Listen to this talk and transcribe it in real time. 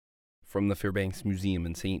From the Fairbanks Museum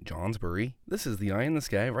in St. Johnsbury, this is the Eye in the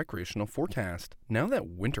Sky recreational forecast. Now that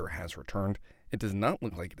winter has returned, it does not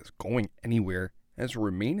look like it is going anywhere as we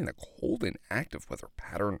remain in a cold and active weather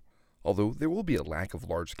pattern. Although there will be a lack of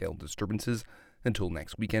large-scale disturbances until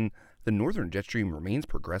next weekend, the northern jet stream remains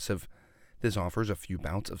progressive. This offers a few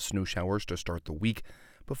bouts of snow showers to start the week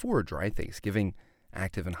before a dry Thanksgiving.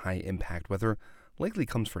 Active and high-impact weather likely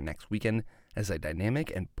comes for next weekend as a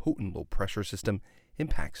dynamic and potent low-pressure system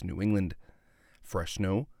impacts New England. Fresh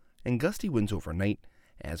snow and gusty winds overnight,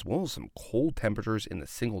 as well as some cold temperatures in the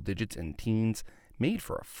single digits and teens, made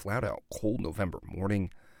for a flat-out cold November morning.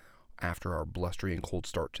 After our blustery and cold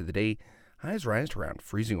start to the day, highs rise to around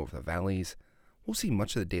freezing over the valleys. We'll see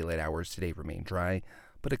much of the daylight hours today remain dry,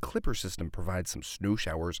 but a clipper system provides some snow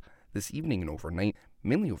showers this evening and overnight,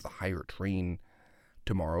 mainly over the higher terrain.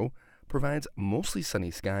 Tomorrow provides mostly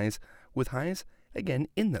sunny skies, with highs again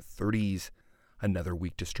in the 30s. Another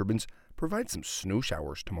weak disturbance provides some snow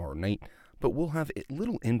showers tomorrow night, but will have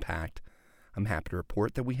little impact. I'm happy to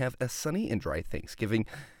report that we have a sunny and dry Thanksgiving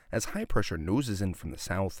as high pressure noses in from the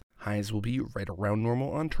south. Highs will be right around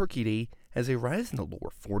normal on Turkey Day as they rise in the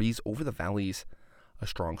lower 40s over the valleys. A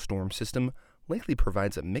strong storm system likely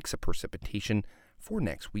provides a mix of precipitation for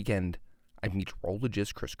next weekend. I'm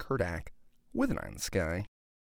meteorologist Chris Kurdak with an Eye in the Sky.